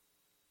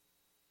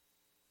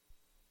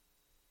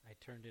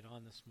turned it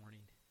on this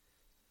morning.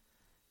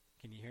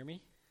 Can you hear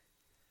me?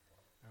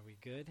 Are we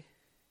good?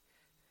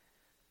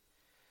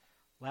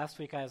 Last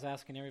week I was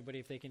asking everybody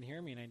if they can hear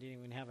me, and I didn't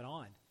even have it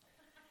on.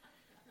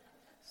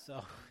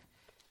 So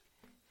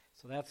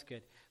that's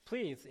good.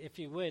 Please, if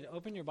you would,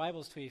 open your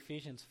Bibles to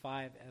Ephesians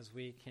 5 as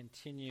we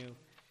continue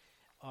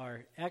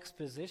our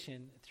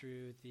exposition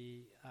through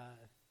the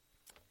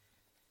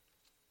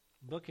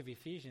book of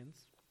Ephesians.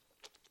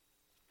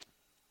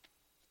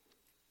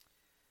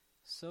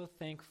 So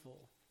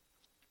thankful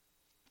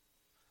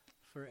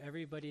for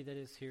everybody that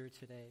is here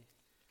today.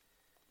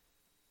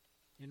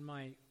 In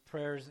my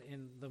prayers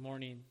in the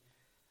morning,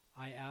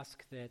 I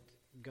ask that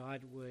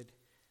God would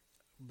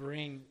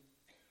bring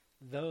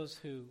those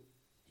who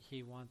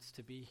He wants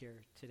to be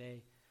here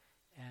today.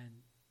 And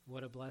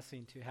what a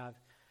blessing to have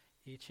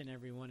each and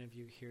every one of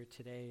you here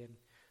today. And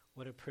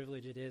what a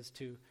privilege it is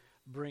to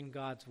bring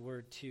God's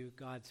word to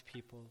God's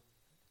people.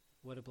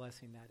 What a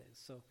blessing that is.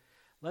 So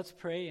let's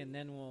pray, and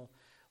then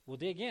we'll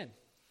dig in.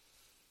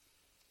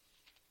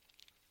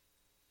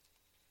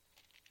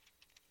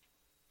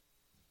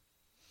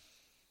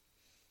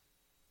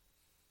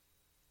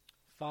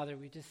 Father,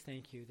 we just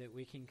thank you that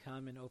we can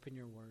come and open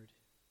your word.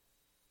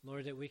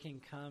 Lord, that we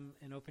can come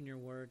and open your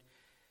word,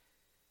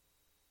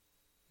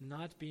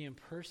 not being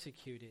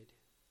persecuted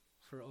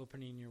for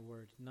opening your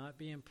word, not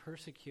being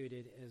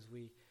persecuted as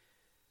we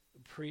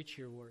preach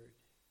your word.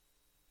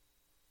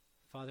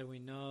 Father, we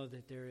know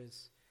that there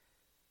is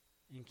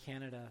in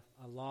Canada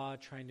a law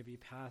trying to be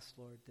passed,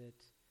 Lord, that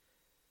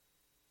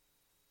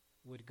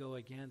would go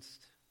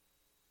against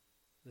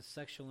the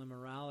sexual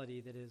immorality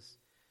that is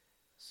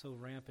so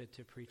rampant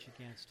to preach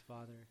against,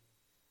 Father.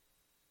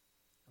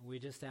 We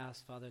just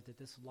ask, Father, that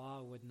this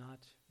law would not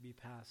be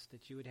passed,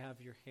 that you would have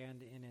your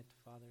hand in it,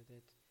 Father,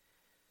 that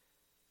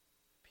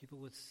people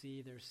would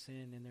see their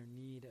sin and their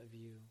need of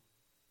you.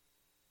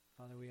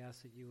 Father, we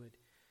ask that you would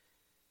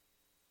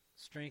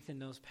strengthen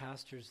those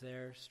pastors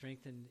there,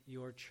 strengthen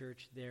your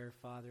church there,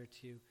 Father,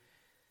 to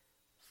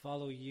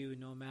follow you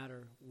no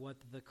matter what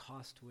the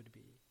cost would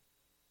be.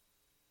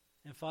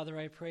 And Father,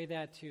 I pray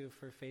that too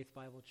for Faith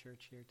Bible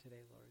Church here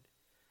today, Lord,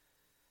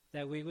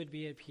 that we would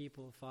be a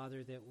people,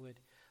 Father, that would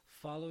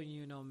follow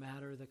you no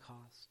matter the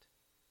cost,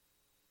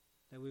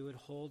 that we would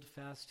hold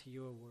fast to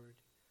your word,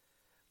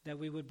 that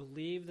we would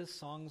believe the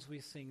songs we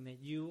sing, that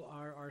you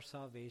are our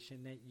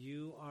salvation, that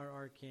you are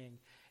our King,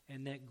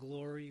 and that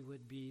glory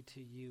would be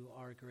to you,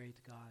 our great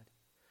God.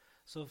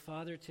 So,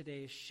 Father,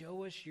 today,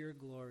 show us your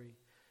glory.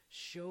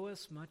 Show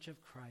us much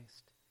of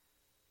Christ.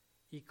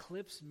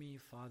 Eclipse me,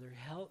 Father.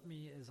 Help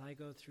me as I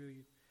go through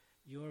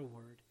your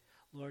word.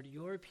 Lord,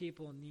 your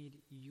people need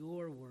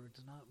your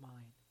words, not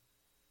mine.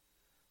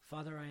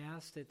 Father, I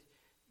ask that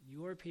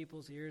your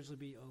people's ears would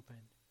be open,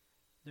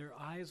 their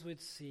eyes would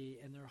see,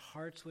 and their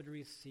hearts would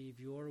receive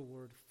your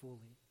word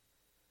fully.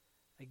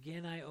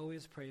 Again, I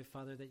always pray,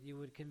 Father, that you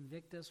would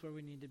convict us where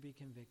we need to be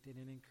convicted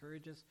and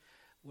encourage us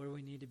where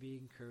we need to be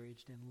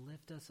encouraged, and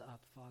lift us up,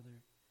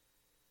 Father,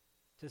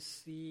 to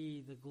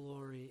see the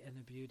glory and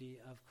the beauty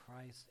of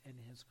Christ and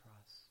his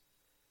cross.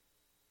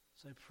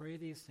 So I pray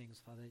these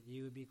things, Father, that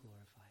you would be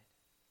glorified.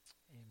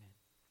 Amen.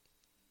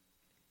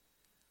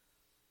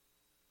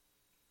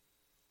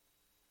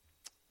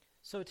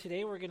 So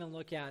today we're going to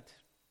look at,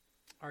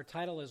 our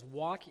title is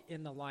Walk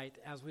in the Light.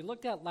 As we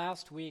looked at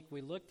last week, we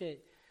looked at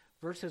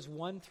verses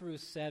 1 through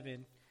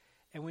 7,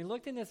 and we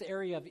looked in this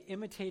area of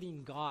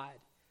imitating God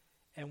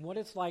and what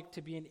it's like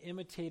to be an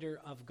imitator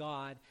of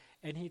God.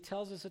 And he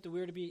tells us that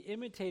we're to be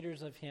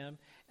imitators of him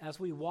as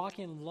we walk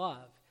in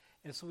love.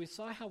 And so we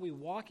saw how we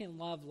walk in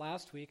love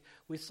last week.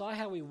 We saw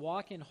how we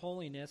walk in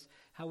holiness,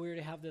 how we're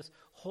to have this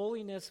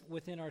holiness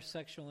within our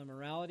sexual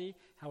immorality,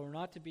 how we're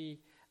not to be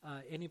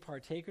any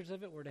partakers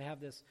of it. We're to have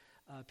this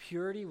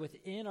purity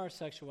within our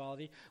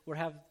sexuality. We're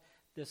to have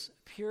this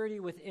purity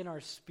within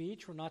our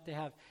speech. We're not to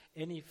have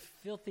any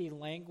filthy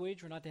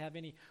language. We're not to have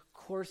any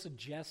coarse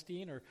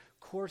jesting or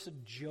coarse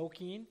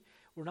joking.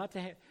 We're not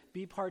to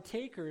be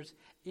partakers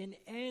in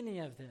any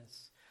of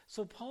this.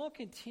 So Paul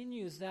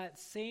continues that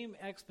same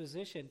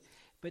exposition,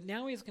 but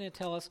now he's going to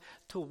tell us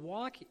to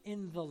walk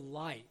in the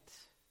light.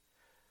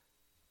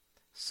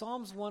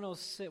 Psalms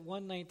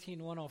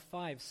 119,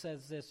 105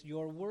 says this,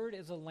 "Your word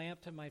is a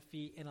lamp to my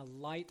feet and a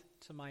light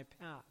to my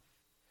path."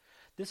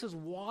 This is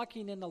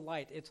walking in the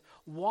light. It's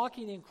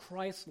walking in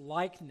Christ's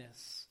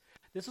likeness.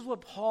 This is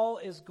what Paul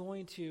is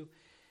going to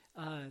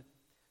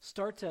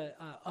start to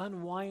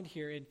unwind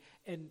here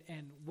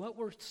and what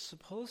we're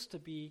supposed to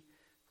be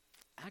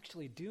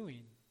actually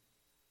doing.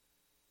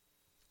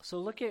 So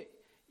look at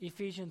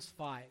Ephesians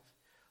 5.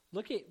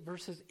 Look at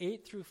verses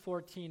 8 through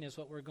 14 is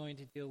what we're going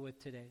to deal with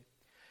today.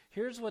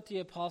 Here's what the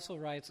apostle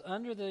writes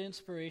under the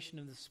inspiration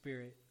of the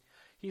Spirit.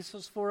 He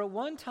says, "For at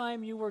one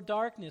time you were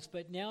darkness,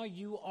 but now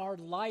you are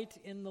light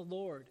in the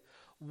Lord.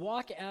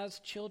 Walk as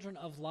children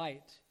of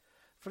light.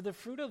 For the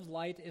fruit of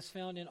light is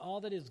found in all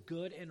that is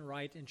good and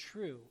right and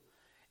true.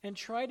 And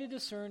try to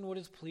discern what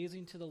is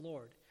pleasing to the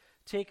Lord.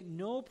 Take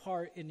no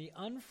part in the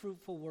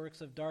unfruitful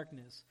works of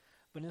darkness,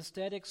 but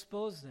instead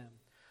expose them.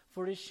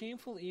 For it is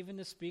shameful even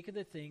to speak of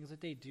the things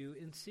that they do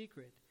in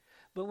secret.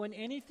 But when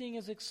anything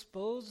is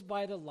exposed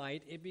by the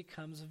light, it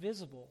becomes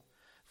visible.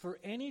 For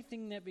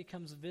anything that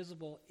becomes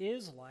visible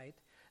is light.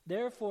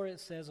 Therefore it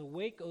says,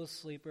 Awake, O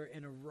sleeper,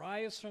 and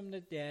arise from the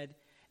dead,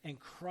 and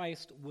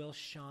Christ will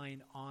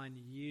shine on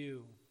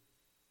you.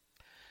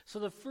 So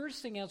the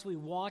first thing as we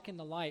walk in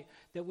the light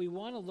that we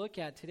want to look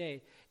at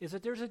today is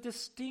that there's a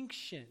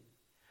distinction.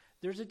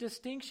 There's a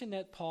distinction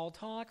that Paul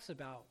talks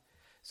about.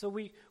 So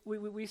we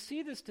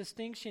see this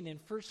distinction in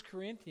 1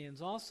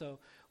 Corinthians also,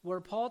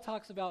 where Paul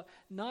talks about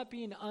not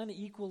being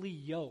unequally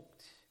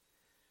yoked.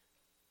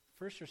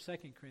 1 or 2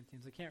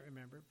 Corinthians, I can't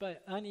remember,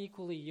 but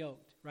unequally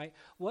yoked, right?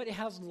 What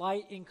has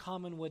light in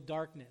common with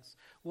darkness?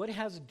 What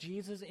has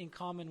Jesus in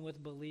common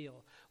with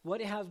Belial? What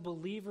has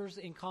believers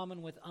in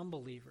common with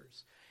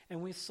unbelievers?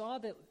 And we saw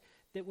that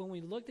when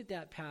we looked at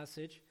that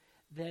passage,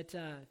 that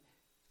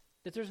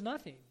there's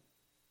nothing.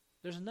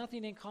 There's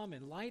nothing in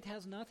common. Light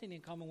has nothing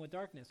in common with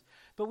darkness.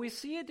 But we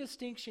see a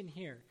distinction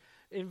here.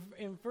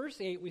 In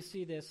verse 8, we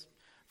see this.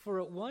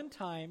 For at one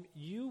time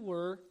you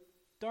were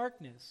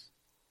darkness,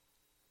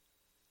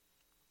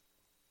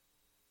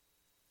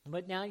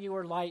 but now you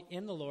are light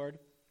in the Lord.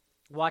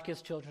 Walk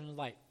as children of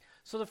light.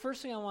 So the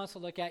first thing I want us to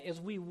look at is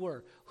we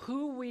were.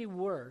 Who we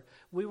were.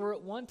 We were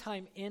at one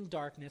time in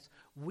darkness.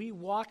 We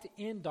walked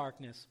in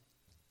darkness.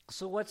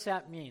 So what's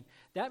that mean?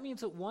 That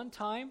means at one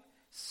time,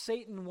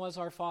 Satan was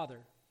our father.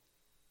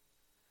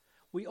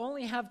 We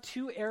only have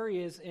two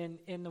areas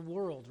in the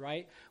world,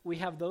 right? We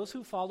have those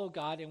who follow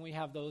God and we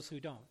have those who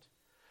don't.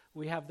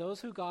 We have those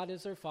who God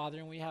is their father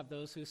and we have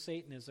those who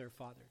Satan is their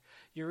father.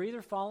 You're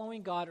either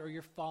following God or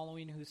you're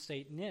following who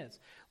Satan is.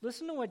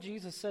 Listen to what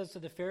Jesus says to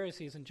the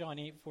Pharisees in John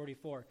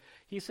 8:44.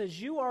 He says,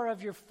 You are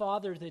of your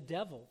father the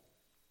devil,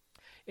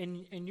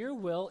 and your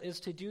will is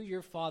to do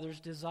your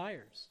father's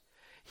desires.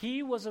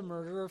 He was a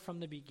murderer from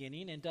the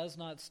beginning and does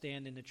not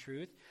stand in the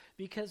truth,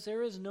 because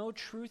there is no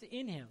truth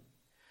in him.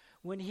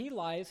 When he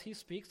lies, he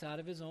speaks out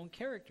of his own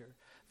character,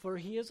 for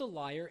he is a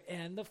liar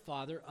and the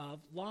father of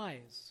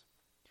lies.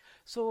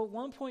 So at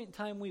one point in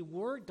time, we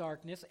were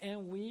darkness,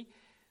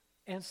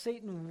 and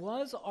Satan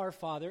was our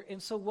father.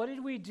 And so what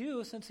did we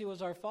do since he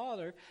was our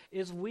father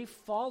is we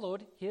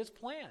followed his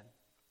plan.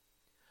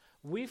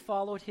 We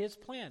followed his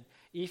plan.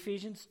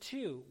 Ephesians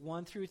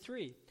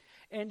 2:1-3.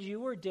 And you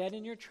were dead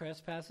in your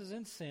trespasses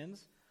and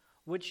sins,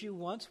 which you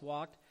once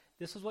walked.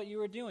 This is what you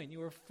were doing. You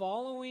were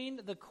following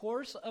the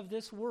course of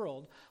this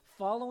world,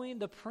 following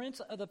the prince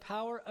of the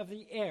power of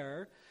the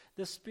air,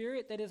 the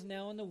spirit that is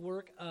now in the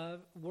work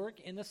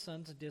in the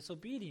sons of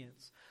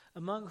disobedience,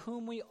 among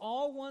whom we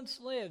all once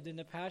lived in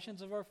the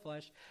passions of our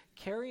flesh,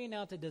 carrying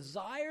out the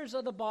desires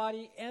of the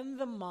body and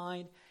the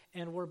mind,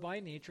 and were by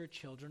nature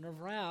children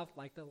of wrath,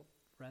 like the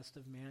rest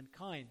of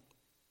mankind.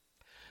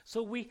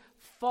 So we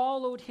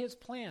followed his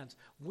plans.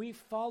 We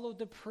followed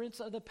the prince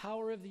of the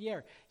power of the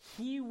air.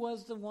 He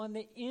was the one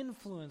that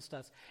influenced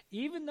us,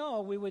 even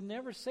though we would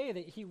never say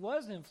that he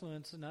was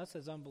influencing us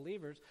as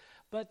unbelievers.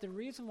 But the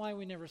reason why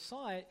we never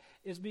saw it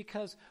is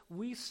because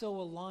we so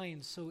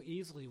aligned so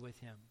easily with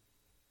him.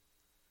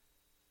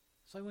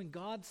 So when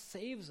God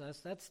saves us,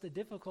 that's the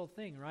difficult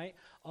thing, right?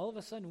 All of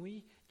a sudden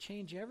we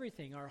change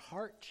everything. Our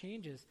heart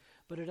changes,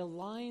 but it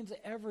aligns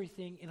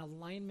everything in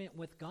alignment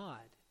with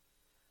God.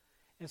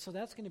 And so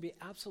that's going to be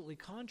absolutely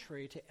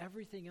contrary to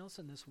everything else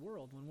in this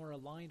world when we're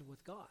aligned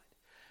with God.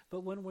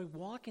 But when we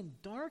walk in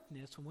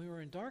darkness, when we were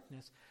in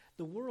darkness,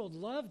 the world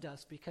loved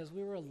us because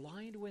we were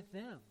aligned with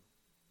them.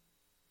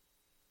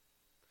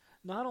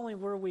 Not only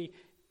were we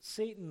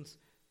Satan's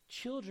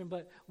children,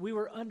 but we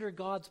were under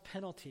God's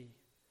penalty.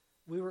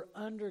 We were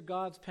under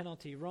God's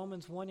penalty.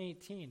 Romans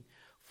 1:18.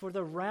 For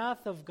the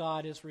wrath of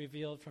God is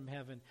revealed from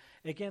heaven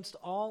against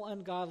all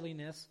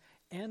ungodliness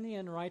and the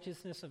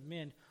unrighteousness of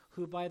men,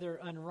 who by their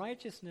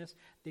unrighteousness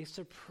they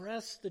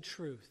suppress the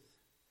truth.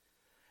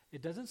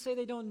 It doesn't say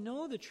they don't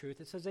know the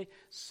truth. It says they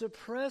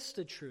suppress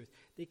the truth.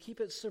 They keep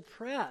it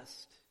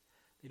suppressed.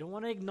 They don't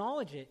want to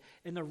acknowledge it.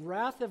 And the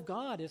wrath of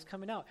God is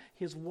coming out.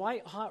 His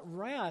white-hot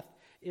wrath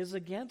is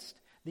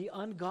against the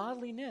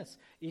ungodliness.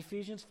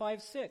 Ephesians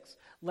 5:6.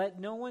 Let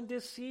no one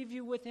deceive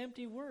you with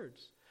empty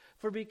words.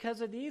 For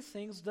because of these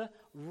things, the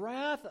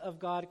wrath of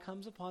God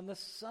comes upon the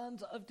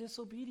sons of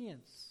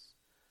disobedience.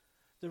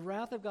 The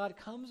wrath of God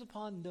comes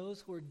upon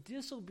those who are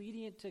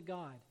disobedient to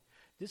God,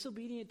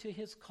 disobedient to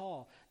his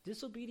call,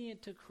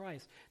 disobedient to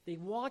Christ. They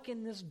walk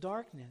in this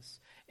darkness,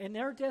 and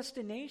their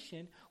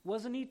destination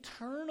was an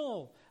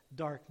eternal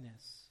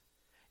darkness.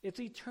 It's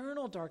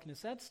eternal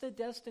darkness. That's the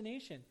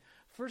destination.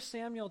 1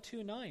 Samuel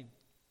 2:9.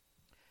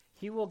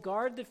 He will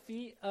guard the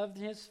feet of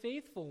his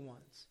faithful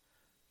ones,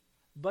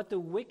 but the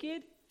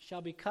wicked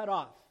shall be cut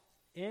off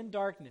in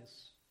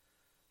darkness,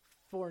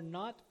 for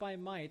not by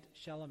might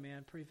shall a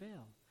man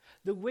prevail.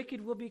 The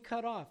wicked will be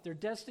cut off. Their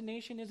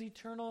destination is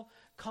eternal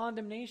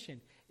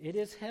condemnation. It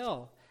is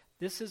hell.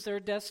 This is their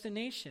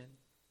destination.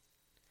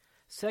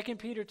 2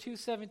 Peter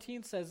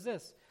 2:17 says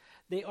this,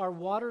 they are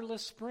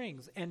waterless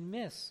springs and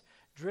mists,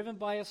 driven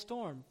by a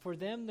storm. For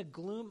them, the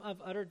gloom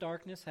of utter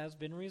darkness has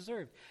been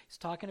reserved. He's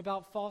talking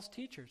about false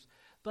teachers.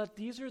 But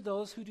these are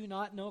those who do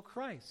not know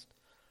Christ.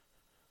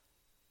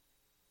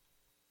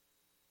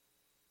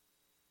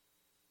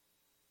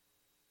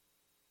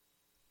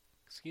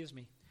 Excuse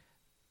me.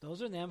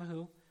 Those are them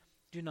who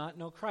do not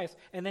know Christ.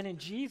 And then in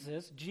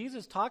Jesus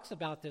talks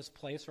about this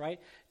place, right?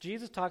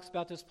 Jesus talks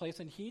about this place,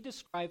 and he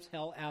describes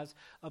hell as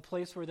a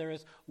place where there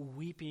is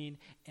weeping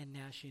and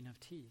gnashing of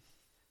teeth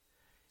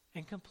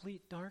and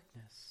complete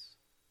darkness.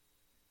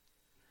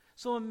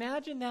 So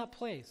imagine that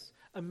place.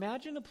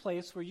 Imagine a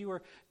place where you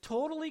are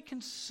totally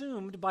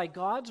consumed by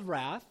God's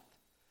wrath,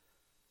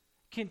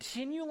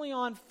 continually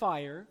on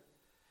fire,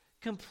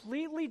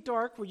 completely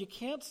dark where you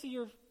can't see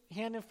your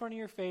hand in front of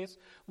your face,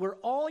 where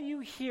all you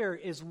hear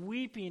is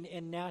weeping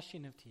and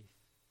gnashing of teeth.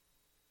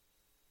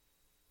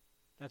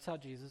 That's how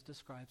Jesus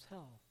describes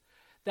hell.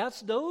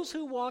 That's those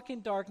who walk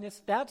in darkness.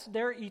 That's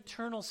their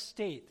eternal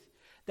state.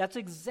 That's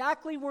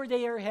exactly where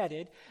they are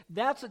headed.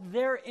 That's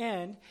their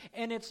end.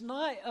 And it's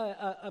not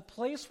a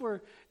place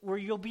where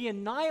you'll be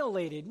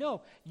annihilated.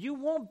 No, you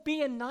won't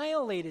be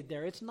annihilated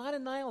there. It's not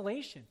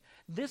annihilation.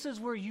 This is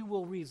where you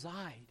will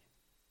reside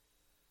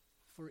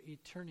for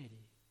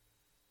eternity.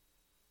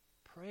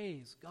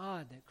 Praise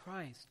God that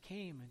Christ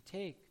came and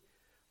take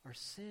our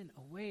sin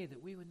away,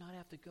 that we would not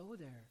have to go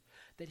there,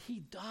 that he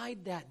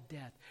died that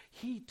death.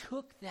 He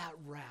took that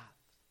wrath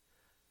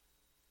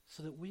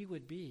so that we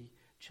would be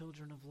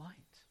children of light.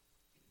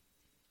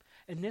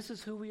 And this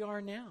is who we are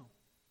now.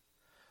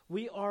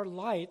 We are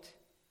light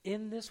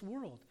in this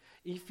world.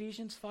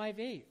 Ephesians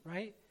 5:8,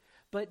 right?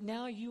 But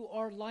now you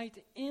are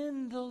light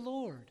in the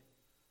Lord.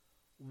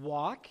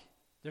 Walk,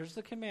 there's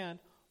the command,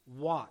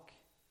 walk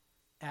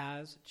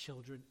as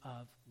children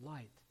of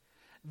light.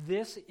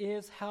 This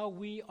is how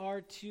we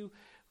are to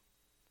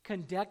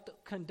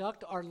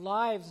conduct our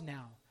lives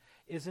now,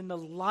 is in the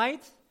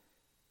light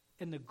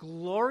and the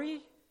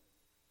glory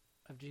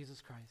of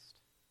Jesus Christ.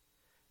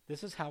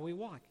 This is how we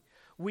walk.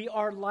 We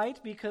are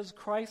light because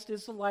Christ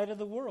is the light of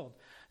the world.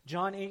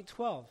 John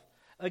 8:12.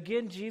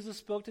 Again, Jesus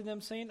spoke to them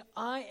saying,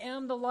 I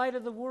am the light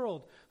of the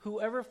world.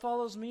 Whoever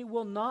follows me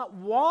will not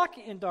walk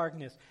in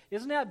darkness.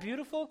 Isn't that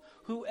beautiful?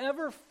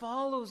 Whoever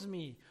follows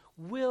me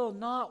will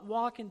not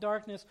walk in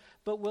darkness,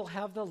 but will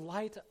have the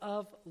light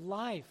of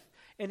life.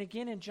 And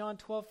again in John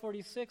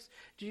 12:46,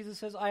 Jesus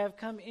says, I have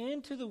come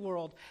into the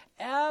world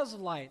as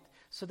light,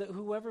 so that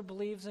whoever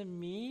believes in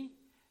me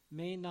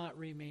may not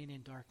remain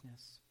in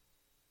darkness.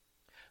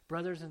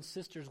 Brothers and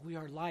sisters, we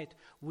are light.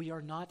 We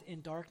are not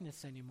in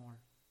darkness anymore.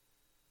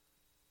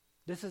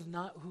 This is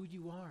not who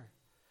you are.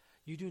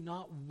 You do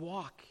not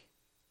walk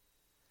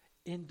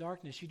in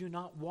darkness. You do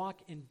not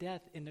walk in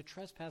death, in the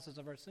trespasses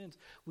of our sins.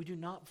 We do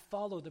not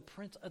follow the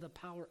prince of the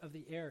power of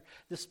the air,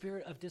 the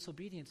spirit of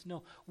disobedience.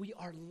 No, we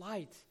are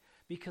light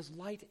because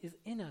light is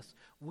in us.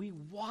 We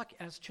walk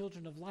as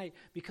children of light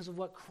because of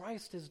what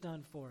Christ has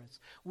done for us.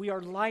 We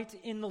are light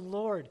in the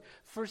Lord.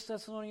 1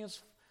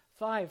 Thessalonians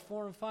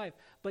 5:4-5.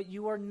 But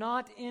you are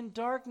not in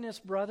darkness,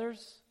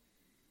 brothers,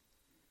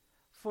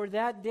 for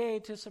that day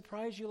to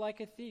surprise you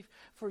like a thief.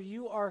 For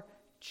you are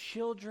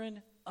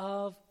children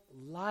of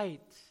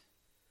light,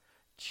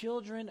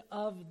 children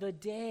of the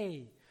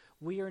day.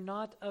 We are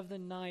not of the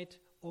night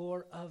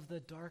or of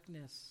the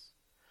darkness.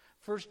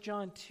 1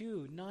 John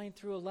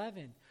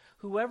 2:9-11.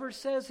 Whoever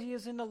says he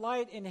is in the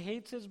light and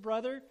hates his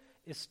brother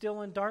is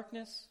still in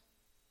darkness.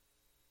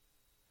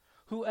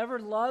 Whoever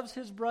loves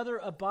his brother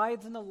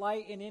abides in the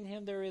light, and in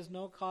him there is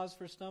no cause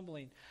for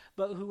stumbling.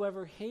 But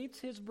whoever hates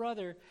his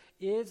brother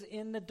is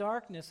in the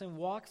darkness and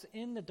walks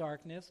in the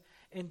darkness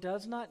and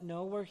does not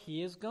know where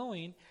he is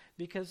going,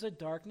 because the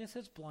darkness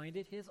has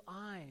blinded his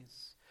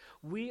eyes.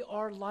 We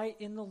are light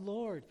in the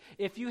Lord.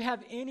 If you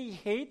have any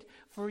hate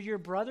for your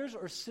brothers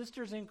or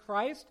sisters in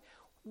Christ,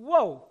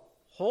 whoa,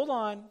 hold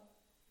on.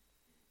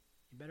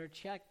 You better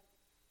check.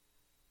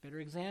 Better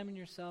examine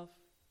yourself.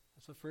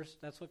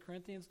 That's what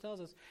Corinthians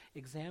tells us.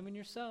 Examine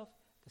yourself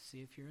to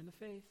see if you're in the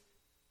faith.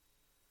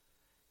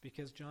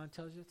 Because John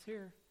tells you it's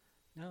here.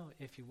 No,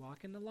 if you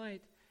walk in the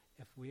light,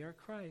 if we are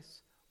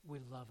Christ, we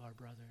love our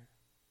brother.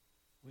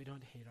 We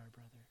don't hate our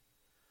brother.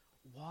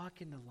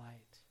 Walk in the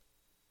light.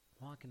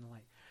 Walk in the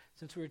light.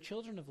 Since we're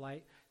children of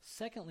light,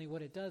 secondly,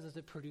 what it does is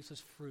it produces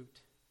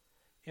fruit.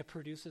 It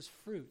produces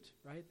fruit,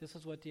 right? This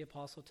is what the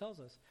apostle tells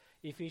us.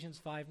 Ephesians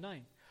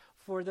 5:9.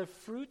 For the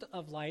fruit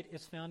of light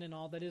is found in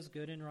all that is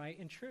good and right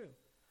and true.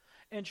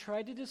 And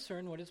try to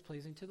discern what is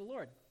pleasing to the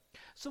Lord.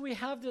 So we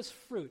have this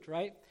fruit,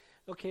 right?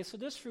 Okay, so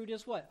this fruit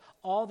is what?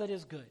 All that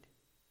is good.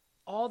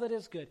 All that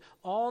is good.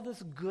 All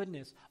this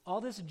goodness.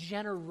 All this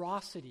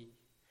generosity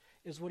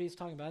is what he's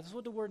talking about. This is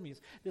what the word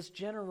means. This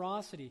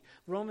generosity.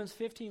 Romans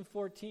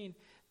 15:14,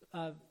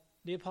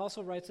 the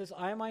apostle writes this,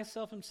 I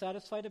myself am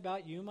satisfied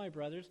about you, my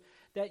brothers,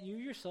 that you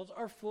yourselves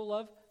are full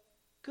of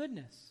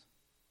goodness,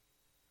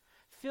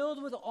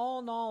 filled with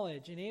all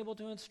knowledge and able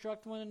to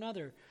instruct one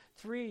another.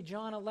 3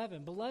 John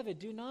 11, beloved,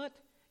 do not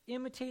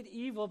imitate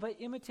evil, but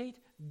imitate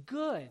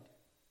good.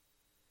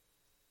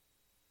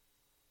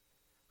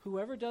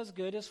 Whoever does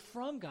good is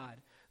from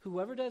God,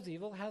 Whoever does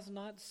evil has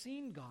not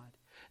seen God.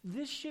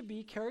 This should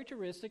be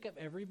characteristic of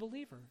every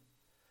believer.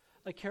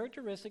 A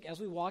characteristic, as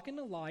we walk in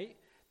the light,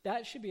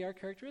 that should be our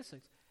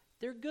characteristics.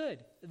 They're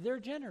good. They're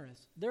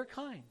generous. They're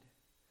kind.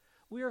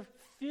 We are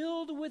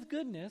filled with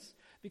goodness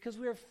because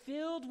we are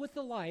filled with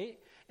the light,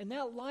 and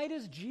that light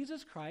is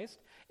Jesus Christ,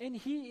 and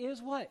he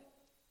is what?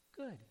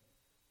 Good.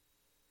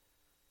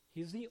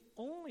 He's the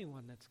only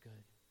one that's good.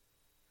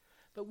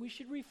 But we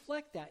should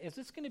reflect that. Is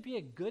this going to be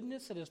a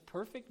goodness that is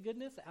perfect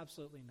goodness?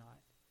 Absolutely not.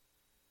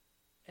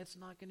 It's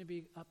not going to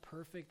be a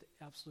perfect,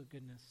 absolute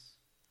goodness.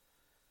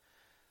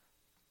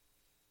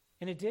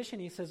 In addition,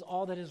 he says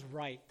all that is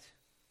right.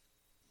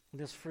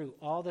 This fruit,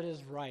 all that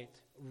is right,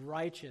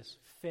 righteous,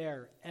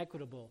 fair,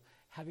 equitable,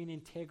 having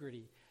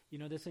integrity.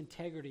 This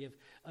integrity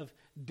of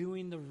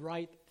doing the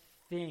right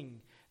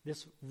thing,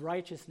 this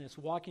righteousness,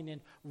 walking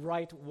in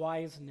right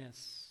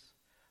wiseness,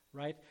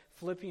 right?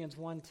 Philippians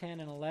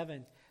 1:10 and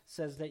 11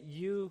 says that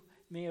you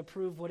may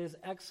approve what is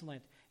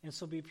excellent, and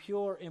so be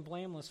pure and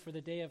blameless for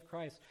the day of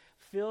Christ,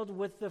 filled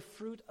with the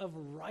fruit of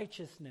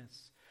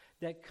righteousness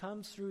that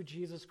comes through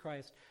Jesus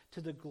Christ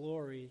to the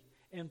glory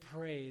and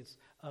praise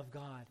of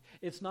God.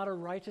 It's not a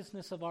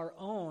righteousness of our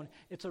own.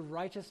 It's a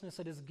righteousness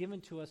that is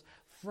given to us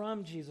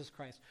from Jesus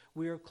Christ.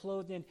 We are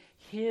clothed in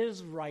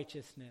his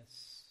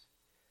righteousness.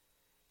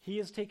 He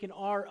has taken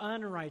our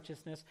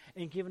unrighteousness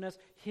and given us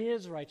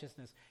his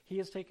righteousness. He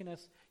has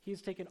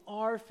taken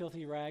our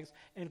filthy rags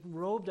and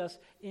robed us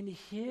in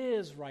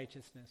his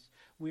righteousness.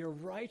 We are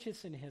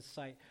righteous in his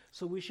sight,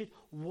 so we should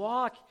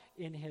walk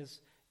in his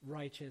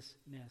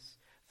righteousness.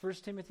 1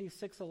 Timothy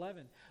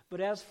 6:11. But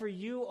as for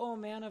you, O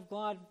man of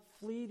God,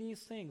 flee these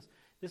things.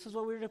 This is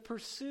what we're to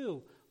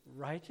pursue: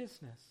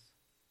 righteousness,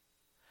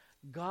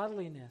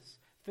 godliness,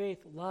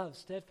 faith, love,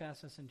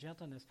 steadfastness, and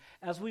gentleness.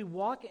 As we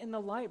walk in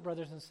the light,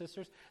 brothers and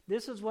sisters,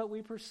 this is what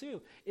we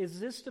pursue. Is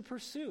this the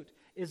pursuit?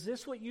 Is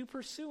this what you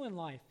pursue in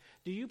life?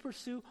 Do you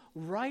pursue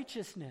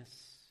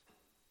righteousness?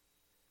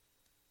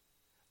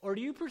 Or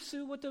do you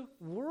pursue what the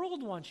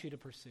world wants you to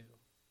pursue?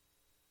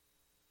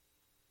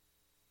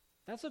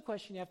 That's a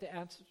question you have to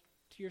answer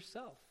to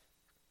yourself.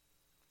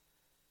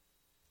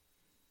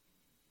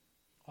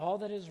 All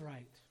that is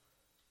right.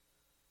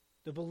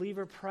 The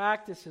believer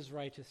practices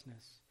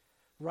righteousness.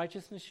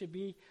 Righteousness should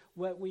be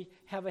what we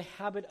have a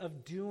habit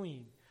of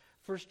doing.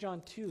 1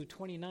 John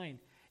 2:29.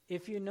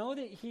 If you know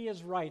that he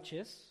is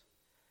righteous,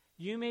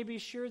 you may be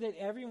sure that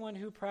everyone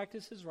who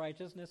practices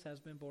righteousness has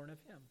been born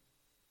of him.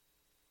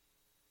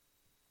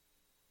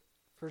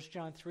 1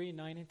 John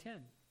 3:9 and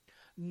 10.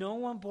 No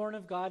one born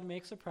of God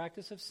makes a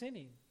practice of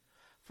sinning,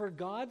 for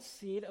God's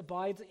seed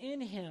abides in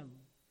him,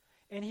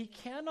 and he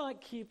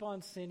cannot keep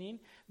on sinning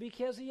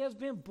because he has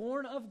been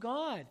born of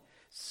God.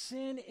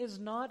 Sin is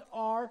not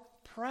our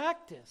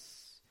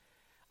practice.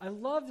 I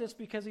love this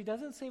because he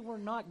doesn't say we're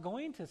not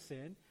going to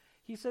sin.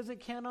 He says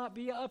it cannot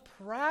be a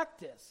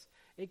practice.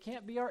 It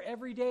can't be our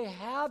everyday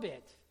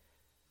habit.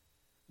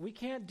 We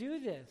can't do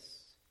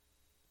this.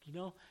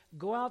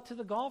 Go out to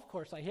the golf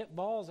course. I hit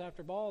balls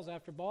after balls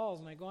after balls,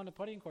 and I go on the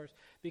putting course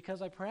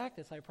because I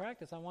practice.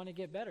 I want to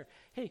get better.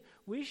 Hey,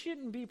 we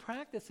shouldn't be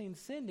practicing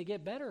sin to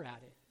get better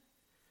at it.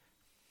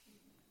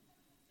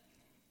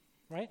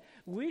 Right?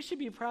 We should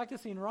be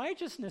practicing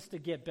righteousness to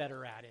get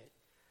better at it.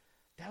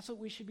 That's what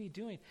we should be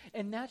doing.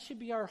 And that should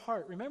be our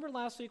heart. Remember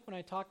last week when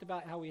I talked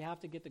about how we have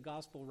to get the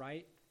gospel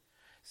right?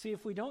 See,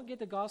 if we don't get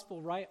the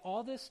gospel right,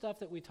 all this stuff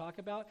that we talk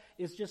about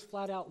is just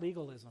flat out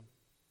legalism.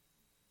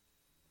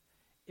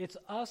 It's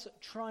us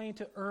trying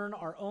to earn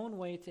our own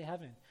way to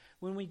heaven.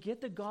 When we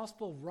get the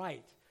gospel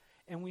right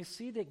and we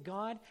see that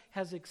God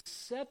has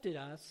accepted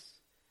us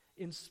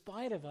in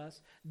spite of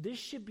us, this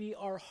should be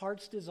our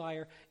heart's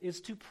desire,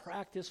 is to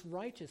practice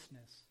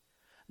righteousness.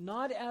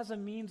 Not as a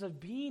means of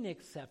being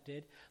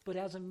accepted, but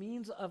as a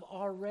means of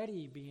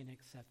already being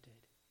accepted.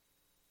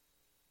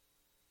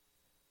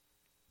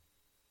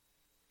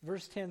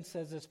 Verse 10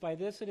 says this, by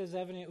this it is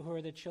evident who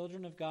are the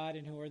children of God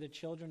and who are the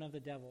children of the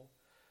devil.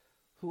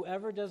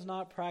 Whoever does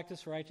not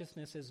practice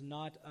righteousness is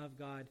not of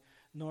God,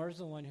 nor is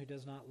the one who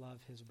does not love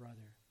his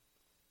brother.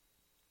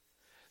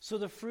 So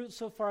the fruit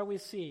so far we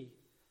see,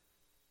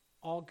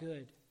 all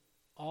good,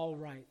 all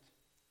right,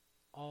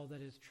 all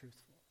that is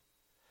truthful.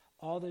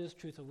 All that is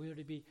truthful. We are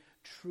to be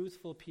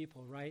truthful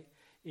people, right?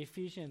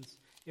 Ephesians,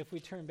 if we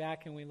turn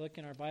back and we look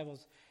in our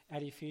Bibles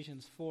at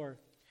Ephesians 4,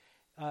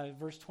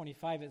 verse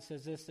 25, it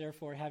says this,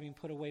 therefore, having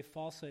put away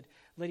falsehood,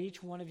 let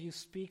each one of you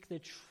speak the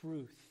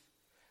truth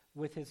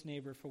with his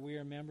neighbor, for we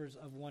are members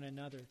of one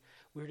another.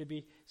 We're to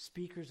be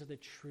speakers of the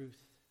truth.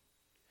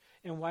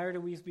 And why are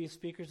we to be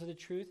speakers of the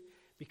truth?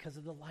 Because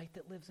of the light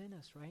that lives in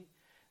us, right?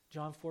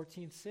 John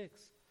 14:6.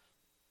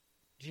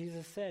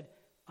 Jesus said,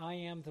 I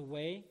am the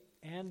way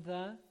and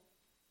the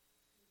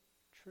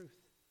truth.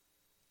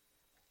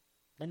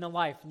 And the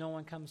life. No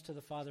one comes to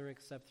the Father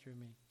except through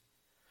me.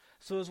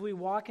 So as we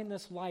walk in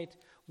this light,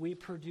 we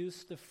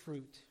produce the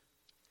fruit.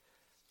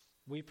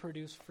 We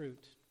produce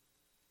fruit.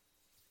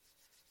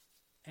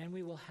 And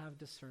we will have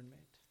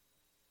discernment.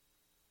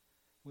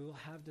 We will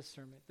have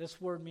discernment.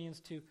 This word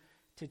means to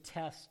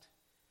test,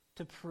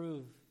 to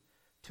prove,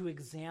 to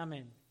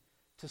examine,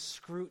 to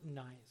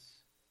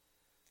scrutinize.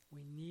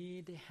 We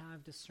need to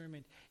have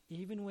discernment.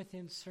 Even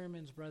within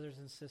sermons, brothers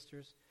and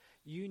sisters,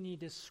 you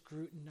need to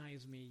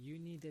scrutinize me. You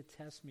need to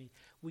test me.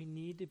 We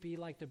need to be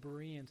like the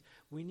Bereans.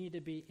 We need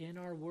to be in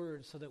our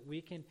word so that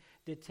we can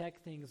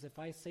detect things. If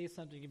I say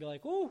something, you can be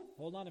like, oh,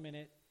 hold on a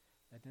minute.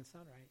 That didn't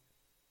sound right.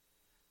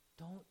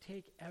 Don't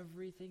take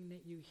everything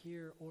that you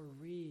hear or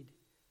read.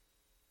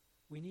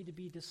 We need to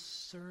be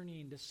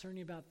discerning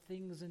about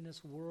things in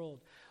this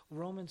world.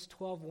 Romans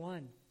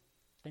 12:1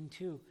 and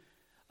 2.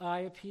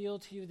 I appeal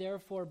to you,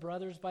 therefore,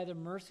 brothers, by the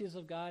mercies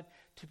of God,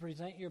 to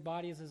present your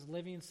bodies as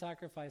living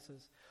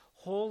sacrifices,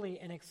 holy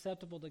and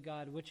acceptable to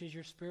God, which is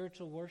your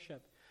spiritual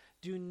worship.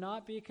 Do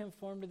not be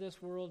conformed to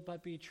this world,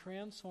 but be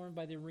transformed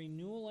by the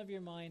renewal of your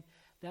mind,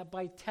 that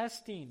by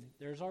testing,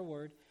 there's our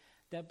word,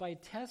 that by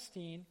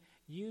testing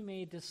you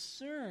may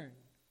discern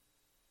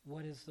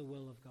what is the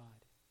will of God,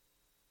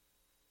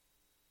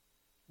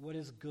 what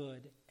is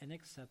good and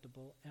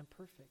acceptable and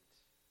perfect.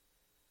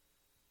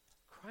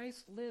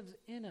 Christ lives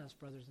in us,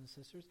 brothers and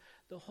sisters.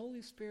 The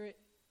Holy Spirit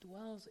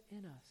dwells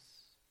in us.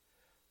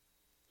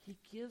 He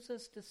gives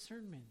us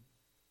discernment.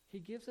 He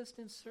gives us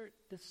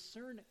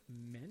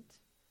discernment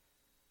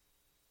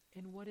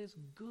in what is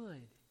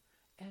good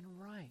and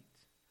right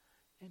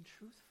and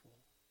truthful.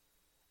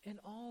 And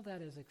all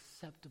that is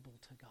acceptable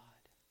to God.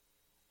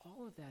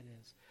 All of that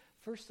is.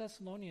 1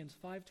 Thessalonians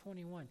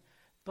 5:21.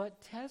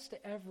 But test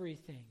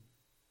everything.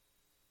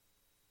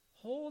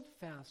 Hold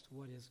fast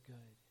what is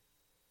good.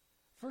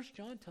 1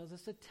 John tells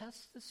us to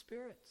test the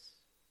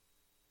spirits.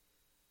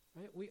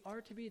 Right? We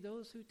are to be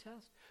those who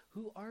test,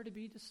 who are to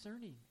be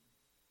discerning.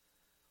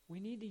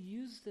 We need to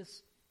use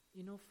this,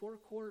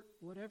 four-quart,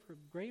 whatever,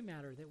 gray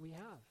matter that we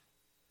have,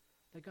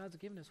 that God's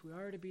given us. We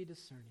are to be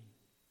discerning.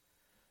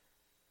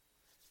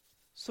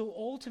 So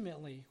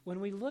ultimately, when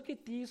we look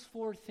at these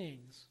four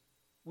things,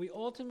 we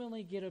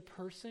ultimately get a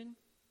person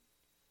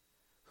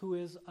who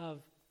is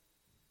of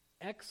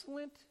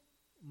excellent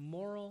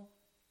moral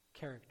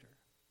character.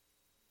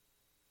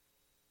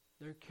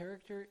 Their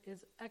character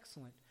is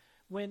excellent.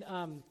 When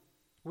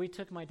we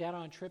took my dad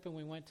on a trip and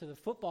we went to the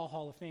Football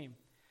Hall of Fame,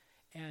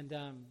 and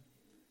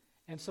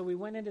so we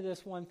went into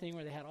this one thing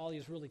where they had all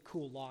these really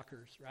cool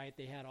lockers, right?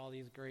 They had all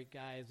these great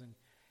guys, and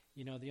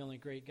the only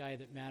great guy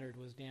that mattered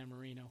was Dan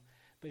Marino.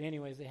 But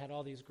anyways, they had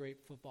all these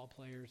great football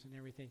players and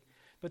everything.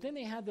 But then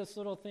they had this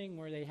little thing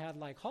where they had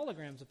like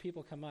holograms of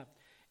people come up.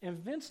 And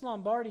Vince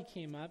Lombardi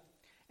came up,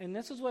 and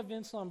this is what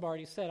Vince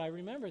Lombardi said. I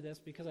remember this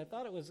because I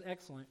thought it was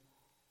excellent.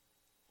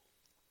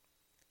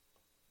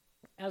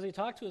 As he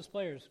talked to his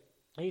players,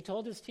 he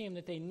told his team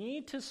that they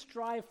need to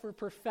strive for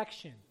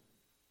perfection.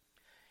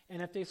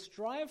 And if they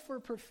strive for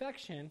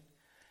perfection,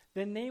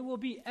 then they will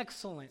be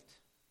excellent.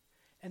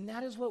 And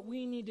that is what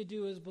we need to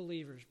do as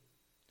believers.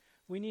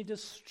 We need to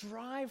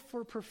strive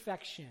for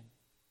perfection.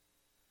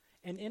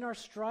 And in our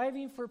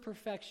striving for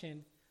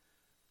perfection,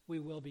 we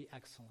will be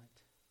excellent.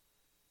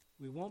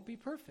 We won't be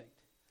perfect,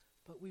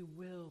 but we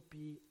will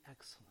be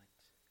excellent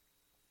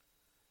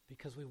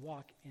because we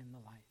walk in the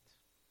light.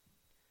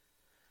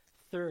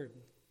 Third,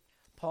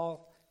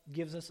 Paul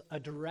gives us a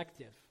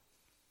directive.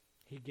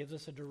 He gives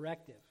us a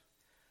directive.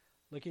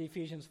 Look at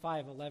Ephesians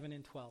 5:11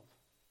 and 12.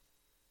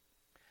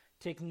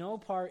 Take no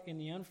part in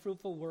the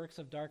unfruitful works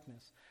of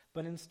darkness,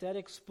 but instead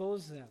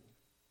expose them.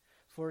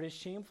 For it is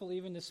shameful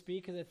even to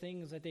speak of the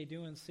things that they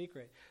do in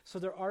secret. So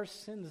there are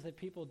sins that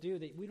people do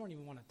that we don't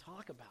even want to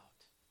talk about.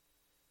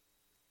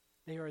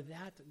 They are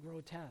that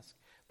grotesque.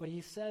 But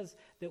he says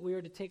that we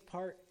are to take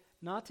part,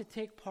 not to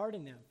take part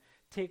in them.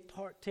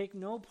 Take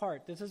no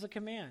part. This is a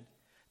command.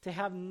 To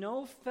have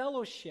no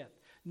fellowship,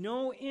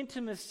 no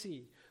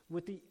intimacy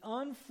with the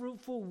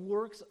unfruitful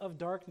works of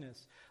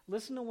darkness.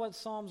 Listen to what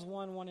Psalms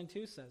 1:1 and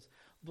 2 says.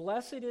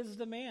 Blessed is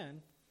the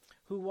man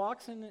who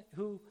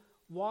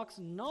walks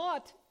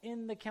not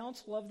in the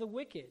counsel of the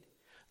wicked,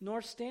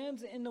 nor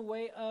stands in the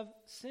way of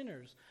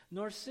sinners,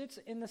 nor sits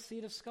in the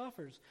seat of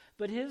scoffers.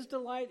 But his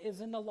delight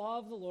is in the law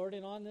of the Lord,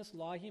 and on this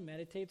law he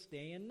meditates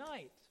day and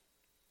night.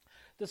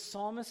 The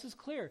psalmist is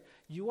clear.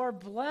 You are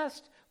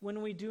blessed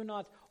when we do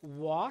not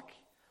walk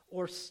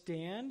or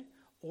stand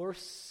or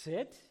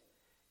sit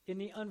in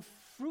the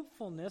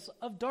unfruitfulness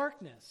of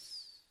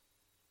darkness.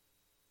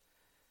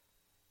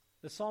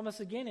 The psalmist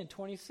again in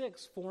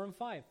 26:4 and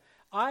 5.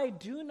 I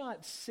do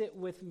not sit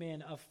with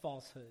men of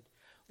falsehood,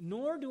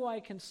 nor do I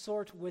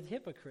consort with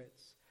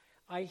hypocrites.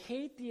 I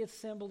hate the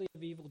assembly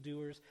of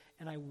evildoers,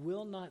 and I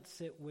will not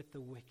sit with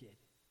the wicked.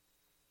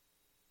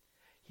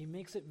 He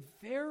makes it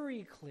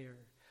very clear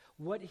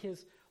what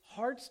his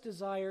heart's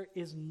desire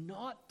is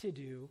not to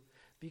do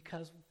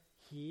because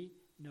he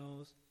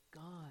knows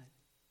God.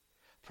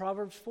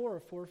 Proverbs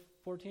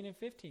 4:14 and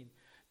 15.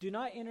 Do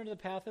not enter the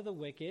path of the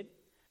wicked,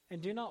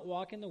 and do not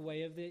walk in the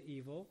way of the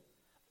evil.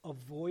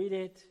 Avoid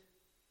it.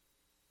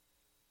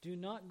 Do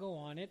not go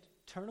on it.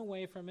 Turn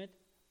away from it.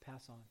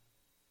 Pass on.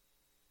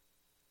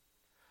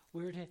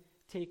 We're to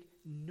take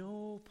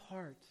no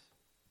part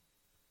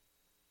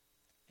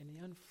in the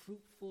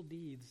unfruitful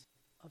deeds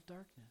of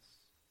darkness.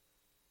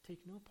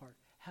 Take no part.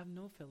 Have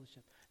no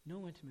fellowship.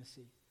 no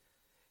intimacy.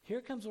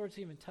 Here comes where it's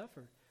even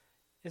tougher,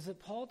 is that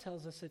Paul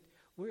tells us that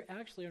we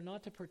actually are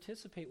not to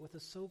participate with a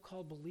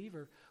so-called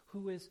believer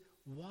who is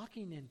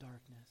walking in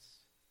darkness,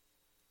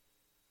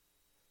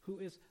 who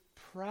is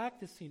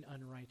practicing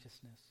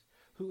unrighteousness,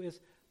 who is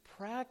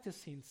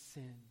practicing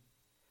sin.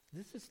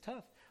 This is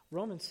tough.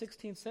 Romans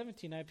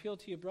 16:17, I appeal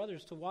to you,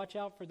 brothers, to watch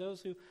out for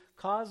those who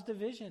cause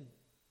division,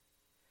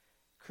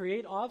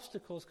 create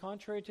obstacles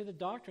contrary to the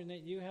doctrine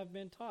that you have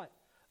been taught.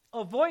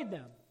 Avoid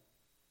them.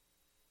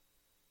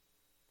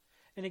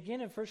 And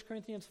again in 1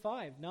 Corinthians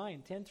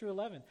 5:9, 10 through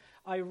 11,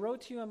 I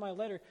wrote to you in my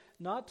letter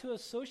not to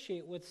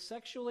associate with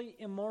sexually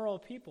immoral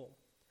people,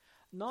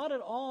 not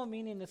at all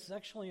meaning the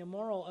sexually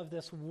immoral of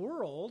this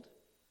world,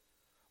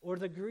 or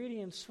the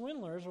greedy and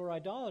swindlers or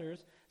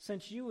idolaters,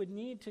 since you would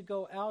need to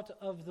go out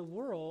of the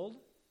world,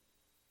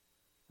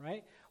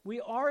 right?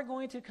 We are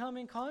going to come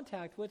in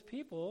contact with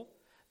people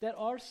that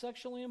are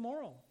sexually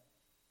immoral,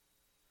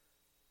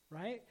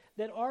 right?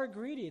 That are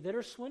greedy, that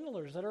are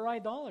swindlers, that are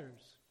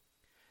idolaters,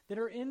 that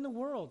are in the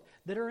world,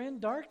 that are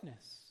in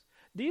darkness.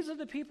 These are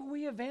the people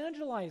we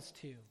evangelize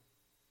to.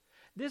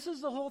 This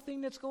is the whole thing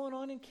that's going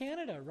on in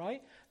Canada,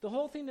 right? The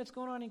whole thing that's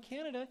going on in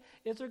Canada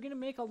is they're going to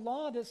make a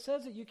law that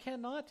says that you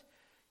cannot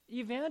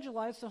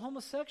evangelize to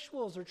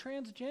homosexuals or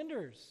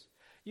transgenders.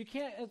 You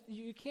can't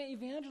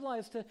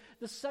evangelize to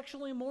the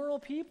sexually immoral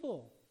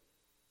people.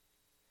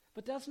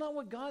 But that's not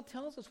what God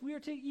tells us. We are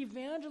to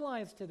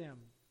evangelize to them.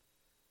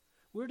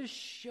 We're to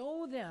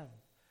show them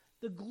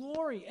the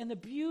glory and the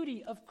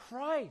beauty of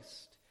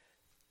Christ,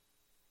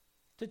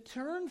 to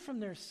turn from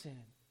their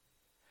sin.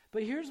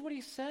 But here's what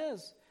he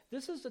says.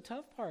 This is the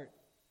tough part.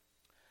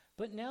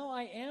 But now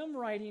I am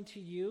writing to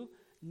you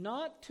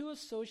not to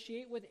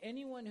associate with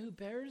anyone who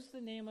bears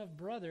the name of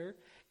brother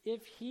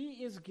if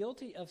he is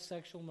guilty of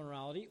sexual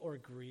immorality or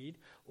greed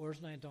or is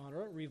an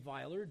idolater,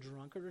 reviler,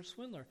 drunkard, or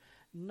swindler.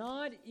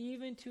 Not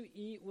even to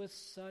eat with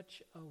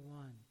such a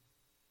one.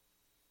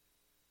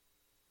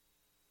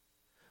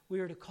 We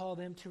are to call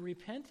them to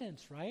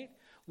repentance, right?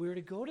 We are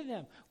to go to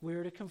them. We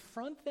are to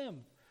confront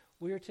them.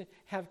 We are to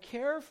have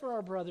care for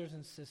our brothers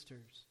and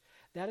sisters.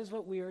 That is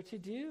what we are to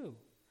do.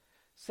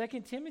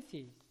 2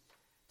 Timothy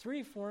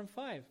 3, 4, and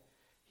 5.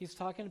 He's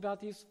talking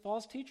about these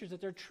false teachers, that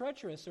they're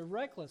treacherous, they're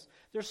reckless,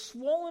 they're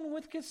swollen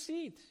with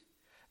conceit.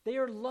 They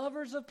are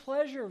lovers of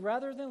pleasure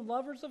rather than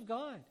lovers of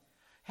God,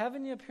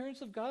 having the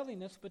appearance of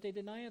godliness, but they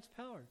deny its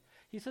power.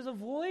 He says,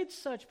 avoid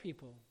such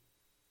people.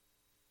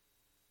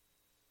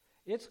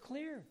 It's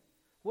clear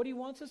what he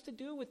wants us to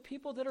do with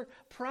people that are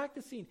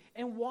practicing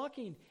and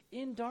walking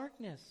in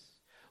darkness.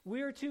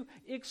 We are to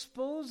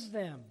expose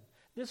them.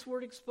 This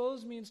word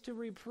expose means to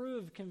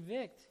reprove,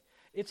 convict.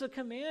 It's a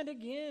command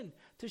again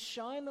to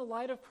shine the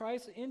light of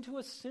Christ into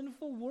a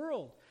sinful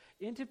world,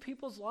 into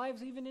people's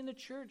lives, even in the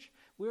church.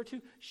 We're to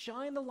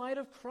shine the light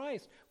of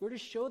Christ. We're to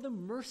show the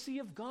mercy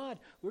of God.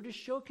 We're to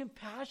show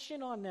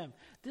compassion on them.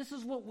 This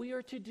is what we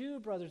are to do,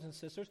 brothers and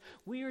sisters.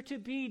 We are to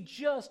be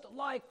just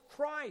like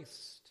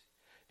Christ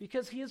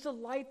because he is the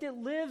light that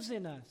lives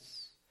in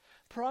us.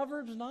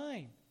 Proverbs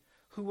 9,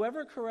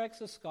 whoever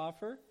corrects a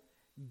scoffer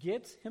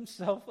gets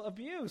himself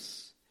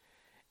abuse,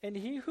 and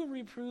he who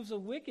reproves a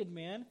wicked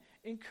man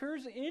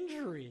incurs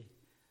injury,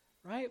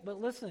 right? But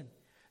listen,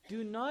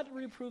 do not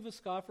reprove a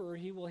scoffer or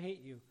he will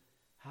hate you.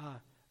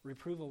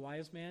 Reprove a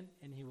wise man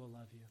and he will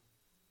love you.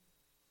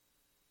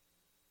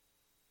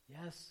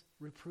 Yes,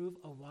 reprove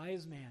a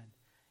wise man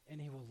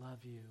and he will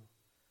love you.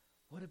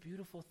 What a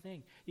beautiful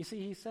thing. You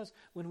see, he says,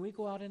 when we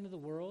go out into the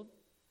world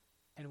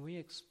and we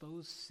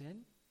expose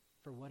sin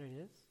for what it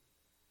is,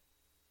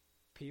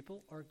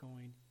 people are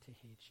going to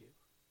hate you.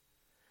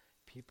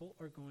 People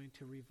are going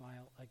to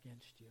revile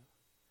against you.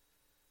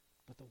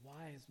 But the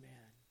wise man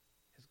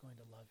is going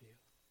to love you.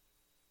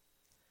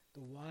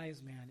 The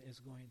wise man is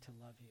going to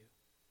love you.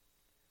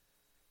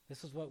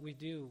 This is what we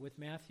do with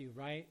Matthew,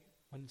 right?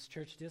 When it's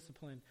church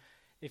discipline.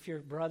 If your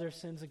brother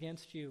sins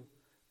against you,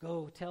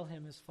 go tell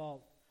him his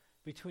fault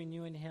between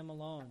you and him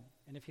alone.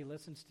 And if he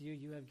listens to you,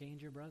 you have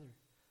gained your brother.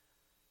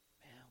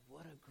 Man,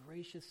 what a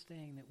gracious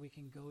thing that we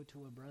can go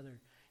to a brother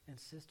and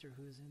sister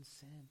who is in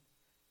sin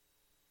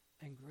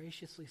and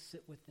graciously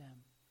sit with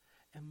them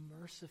and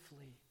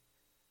mercifully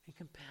and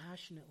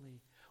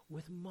compassionately,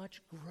 with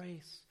much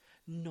grace,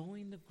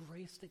 knowing the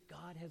grace that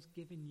God has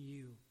given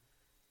you,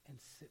 and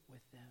sit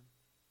with them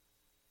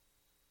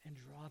and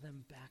draw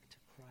them back to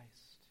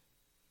Christ.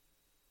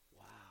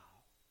 Wow.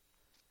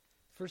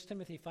 1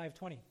 Timothy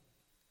 5:20.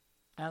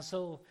 And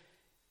so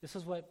this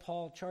is what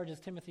Paul charges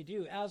Timothy to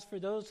do. As for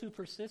those who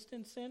persist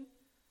in sin,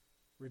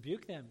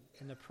 rebuke them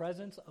in the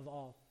presence of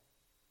all,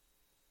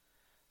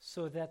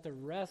 so that the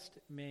rest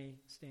may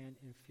stand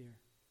in fear.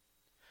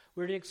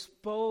 We're to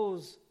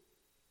expose,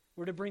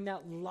 we're to bring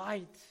that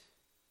light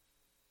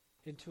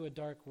into a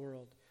dark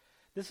world.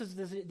 This is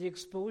the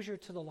exposure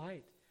to the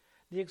light.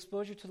 The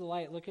exposure to the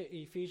light. Look at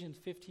Ephesians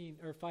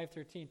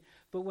 5:13.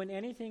 But when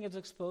anything is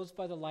exposed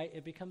by the light,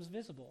 it becomes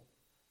visible.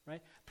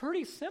 Right?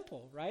 Pretty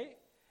simple, right?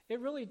 It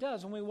really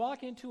does. When we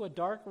walk into a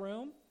dark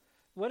room,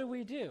 what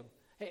do?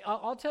 Hey,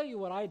 I'll tell you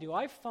what I do.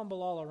 I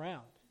fumble all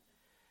around.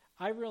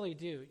 I really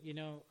do.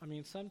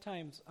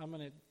 Sometimes I'm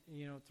going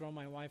to, throw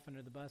my wife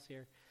under the bus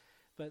here.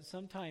 But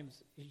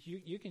sometimes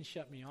you can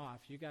shut me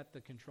off. You got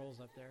the controls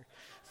up there.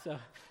 So,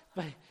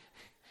 but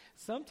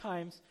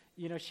sometimes,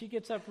 she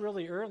gets up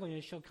really early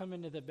and she'll come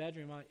into the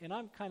bedroom and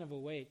I'm kind of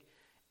awake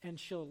and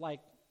she'll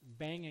like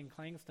bang and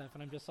clang stuff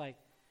and I'm just like,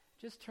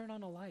 just turn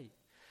on a light.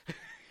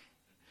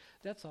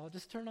 That's all.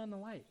 Just turn on the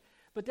light.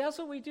 But that's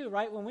what we do,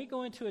 right? When we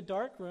go into a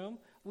dark room,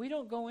 we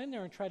don't go in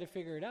there and try to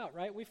figure it out,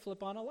 right? We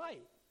flip on a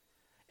light.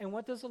 And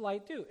what does the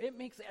light do? It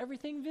makes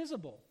everything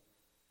visible,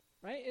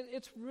 right?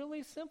 It's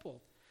really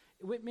simple.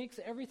 It makes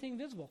everything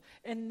visible.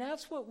 And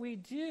that's what we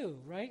do,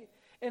 right?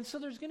 And so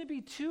there's going to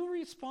be two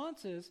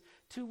responses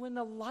to when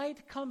the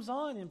light comes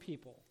on in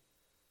people.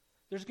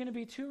 There's going to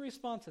be two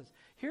responses.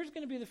 Here's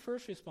going to be the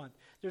first response.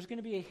 There's going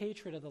to be a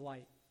hatred of the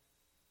light.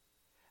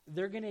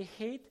 They're going to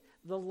hate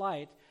the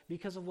light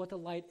because of what the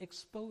light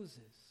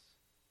exposes,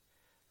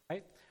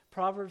 right?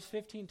 Proverbs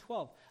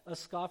 15:12. A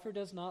scoffer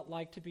does not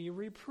like to be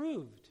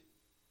reproved.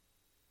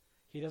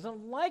 He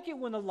doesn't like it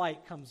when the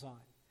light comes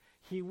on.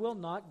 He will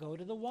not go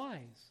to the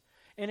wise.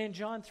 And in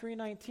John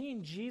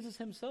 3:19, Jesus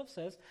himself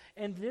says,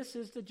 and this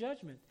is the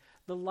judgment.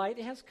 The light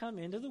has come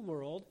into the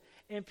world,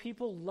 and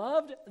people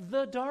loved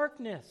the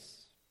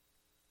darkness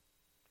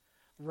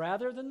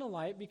rather than the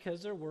light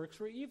because their works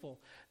were evil.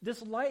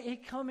 This light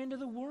had come into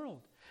the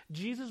world.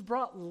 Jesus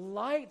brought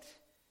light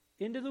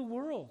into the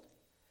world,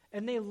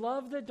 and they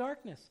loved the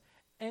darkness,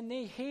 and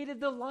they hated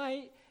the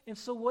light, and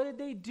so what did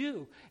they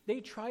do?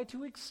 They tried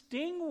to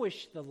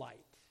extinguish the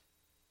light.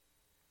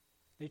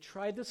 They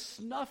tried to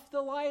snuff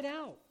the light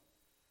out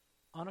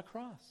on a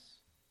cross.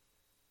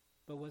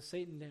 But what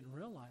Satan didn't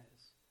realize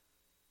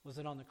was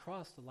that on the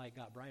cross the light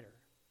got brighter.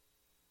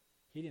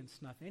 He didn't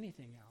snuff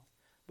anything out,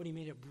 but he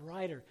made it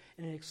brighter,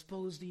 and it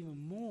exposed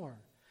even more.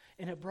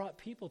 And it brought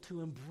people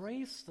to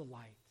embrace the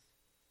light.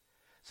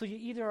 So you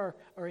either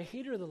are a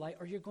hater of the light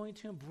or you're going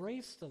to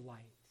embrace the light.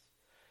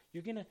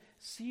 You're going to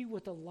see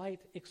what the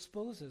light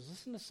exposes.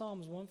 Listen to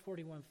Psalms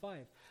 141:5.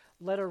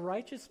 Let a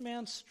righteous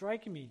man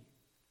strike me.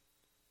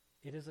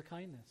 It is a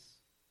kindness.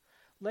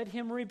 Let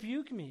him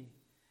rebuke me.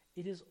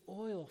 It is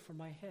oil for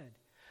my head.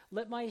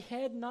 Let my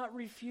head not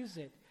refuse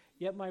it,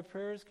 yet my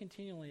prayers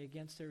continually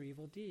against their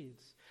evil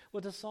deeds.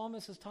 What the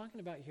psalmist is talking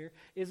about here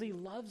is he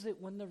loves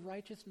it when the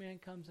righteous man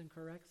comes and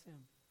corrects him.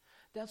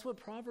 That's what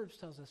Proverbs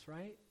tells us,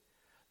 right?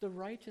 The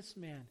righteous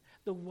man,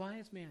 the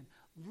wise man,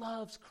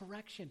 loves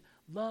correction,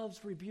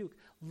 loves rebuke,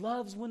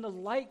 loves when the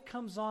light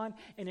comes on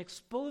and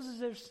exposes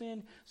their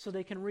sin so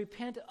they can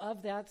repent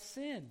of that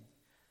sin.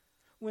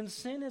 When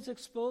sin is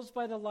exposed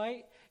by the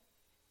light,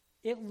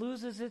 it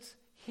loses its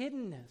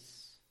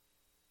hiddenness,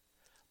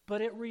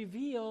 but it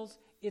reveals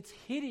its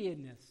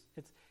hideousness.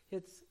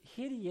 Its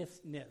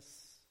hideousness.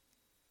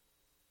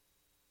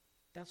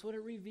 That's what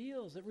it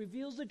reveals. It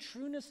reveals the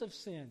trueness of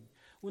sin.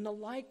 When the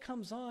light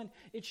comes on,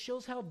 it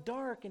shows how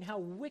dark and how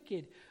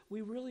wicked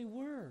we really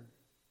were.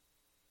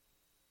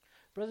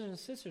 Brothers and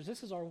sisters,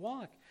 this is our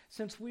walk.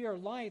 Since we are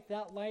light,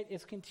 that light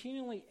is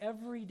continually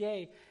every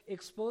day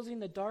exposing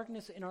the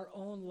darkness in our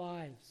own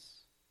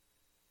lives.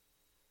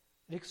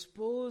 It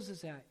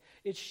exposes that.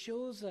 It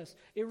shows us.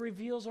 It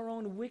reveals our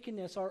own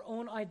wickedness, our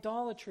own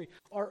idolatry,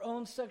 our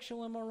own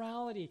sexual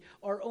immorality,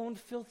 our own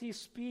filthy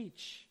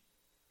speech.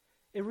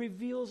 It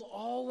reveals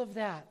all of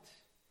that.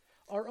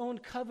 Our own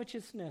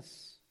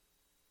covetousness.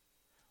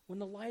 When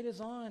the light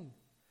is on,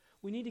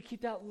 we need to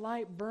keep that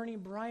light burning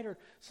brighter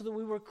so that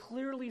we will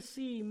clearly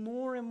see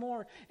more and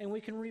more and we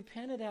can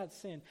repent of that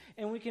sin.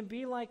 And we can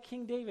be like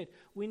King David.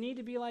 We need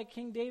to be like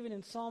King David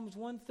in Psalms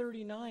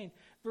 139,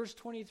 verse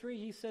 23.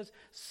 He says,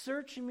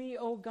 "Search me,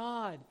 O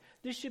God."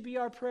 This should be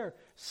our prayer.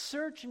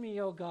 "Search me,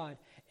 O God,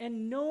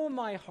 and know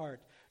my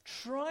heart.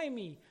 Try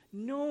me,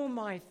 know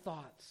my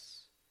thoughts."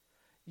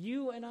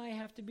 You and I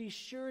have to be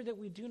sure that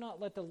we do not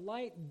let the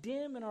light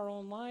dim in our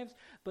own lives,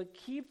 but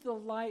keep the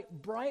light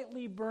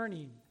brightly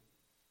burning,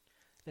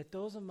 that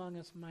those among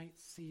us might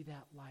see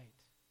that light,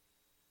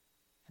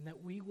 and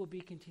that we will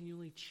be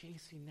continually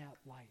chasing that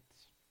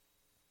light.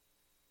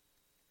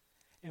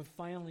 And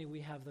finally, we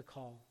have the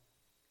call.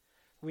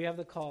 We have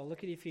the call.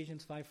 Look at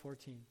Ephesians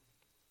 5:14.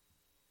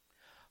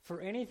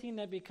 For anything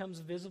that becomes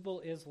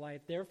visible is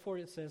light. Therefore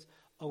it says,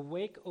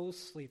 "Awake, O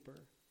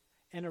sleeper,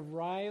 and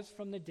arise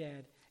from the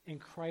dead, and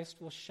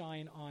Christ will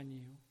shine on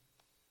you."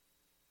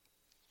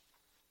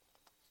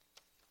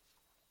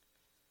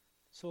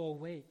 So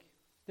awake.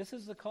 This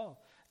is the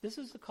call. This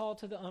is the call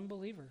to the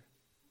unbeliever.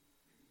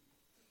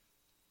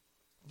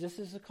 This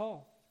is the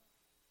call.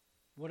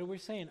 What are we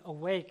saying?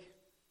 Awake.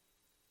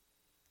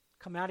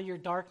 Come out of your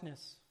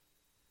darkness.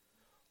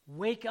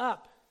 Wake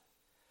up.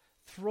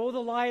 Throw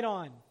the light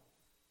on.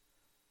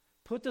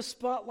 Put the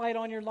spotlight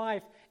on your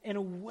life and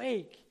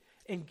awake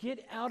and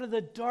get out of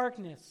the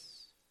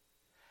darkness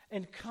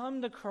and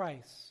come to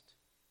Christ.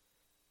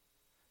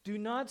 Do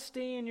not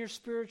stay in your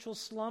spiritual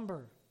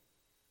slumber,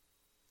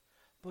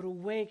 but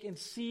awake and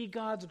see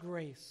God's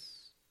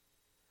grace.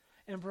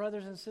 And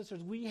brothers and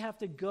sisters, we have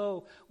to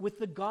go with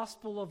the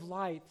gospel of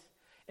light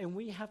And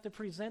we have to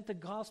present the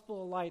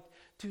gospel of light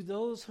to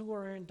those who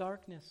are in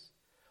darkness,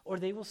 or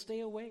they will stay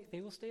awake. They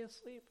will stay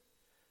asleep.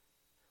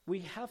 We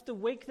have to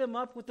wake them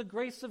up with the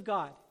grace of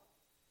God,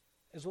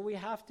 is what we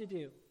have to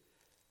do.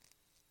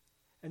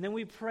 And then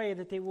we pray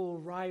that they will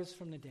rise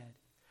from the dead,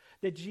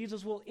 that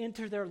Jesus will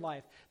enter their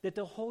life, that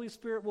the Holy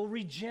Spirit will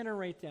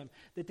regenerate them,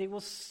 that they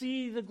will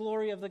see the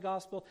glory of the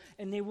gospel,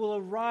 and they will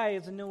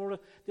arise, and they will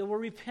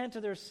repent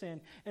of their sin,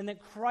 and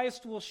that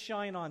Christ will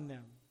shine on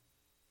them,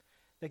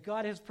 that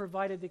God has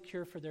provided the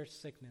cure for their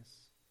sickness,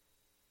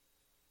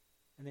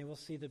 and they will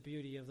see the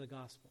beauty of the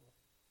gospel,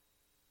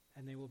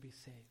 and they will be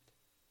saved.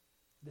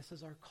 This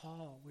is our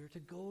call. We're to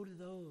go to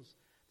those.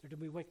 They're to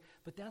be awake.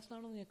 But that's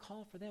not only a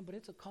call for them, but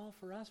it's a call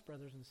for us,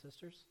 brothers and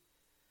sisters.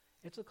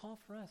 It's a call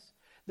for us.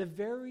 The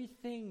very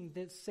thing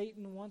that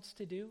Satan wants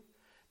to do,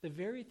 the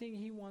very thing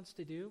he wants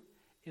to do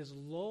is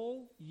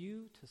lull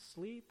you to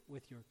sleep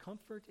with your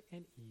comfort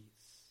and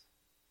ease.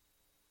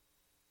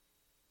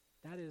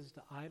 That is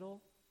the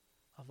idol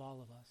of all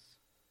of us.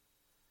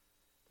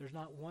 There's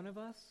not one of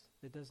us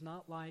that does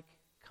not like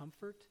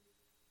comfort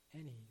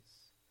and ease.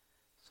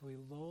 So he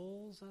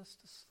lulls us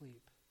to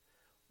sleep.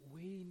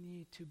 We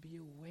need to be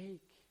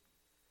awake.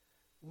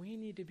 We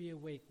need to be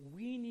awake.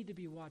 We need to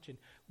be watching.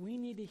 We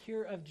need to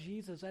hear of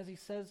Jesus as he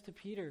says to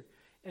Peter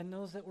and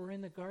those that were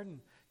in the garden.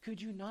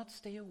 Could you not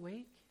stay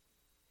awake?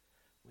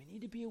 We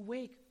need to be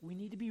awake. We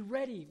need to be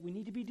ready. We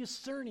need to be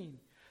discerning.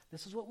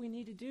 This is what we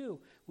need to do.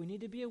 We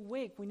need to be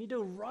awake. We need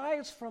to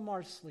rise from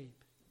our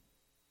sleep.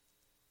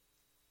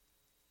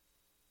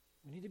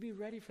 We need to be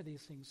ready for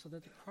these things so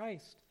that the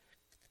Christ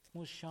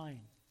will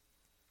shine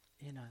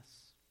in us.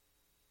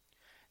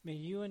 May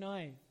you and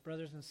I,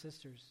 brothers and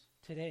sisters,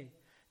 today,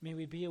 may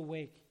we be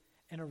awake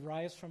and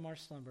arise from our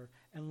slumber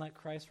and let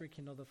Christ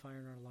rekindle the fire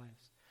in our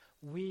lives.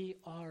 We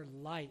are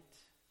light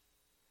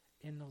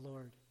in the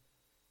Lord.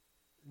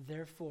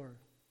 Therefore,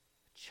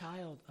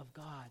 child of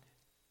God,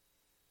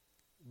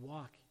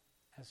 walk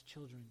as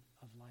children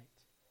of light.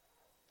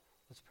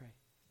 Let's pray.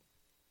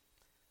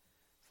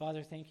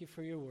 Father, thank you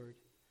for your word.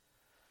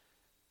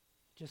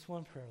 Just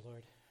one prayer,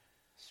 Lord.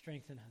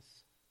 Strengthen us.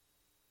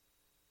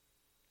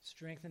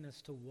 Strengthen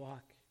us to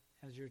walk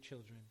as your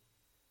children,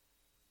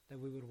 that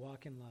we would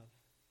walk in love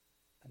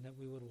and that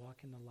we would walk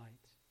in the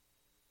light.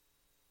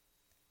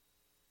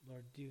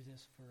 Lord, do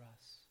this for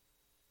us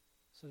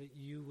so that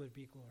you would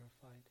be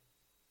glorified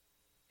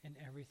in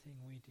everything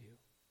we do.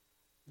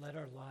 Let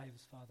our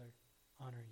lives, Father, honor you.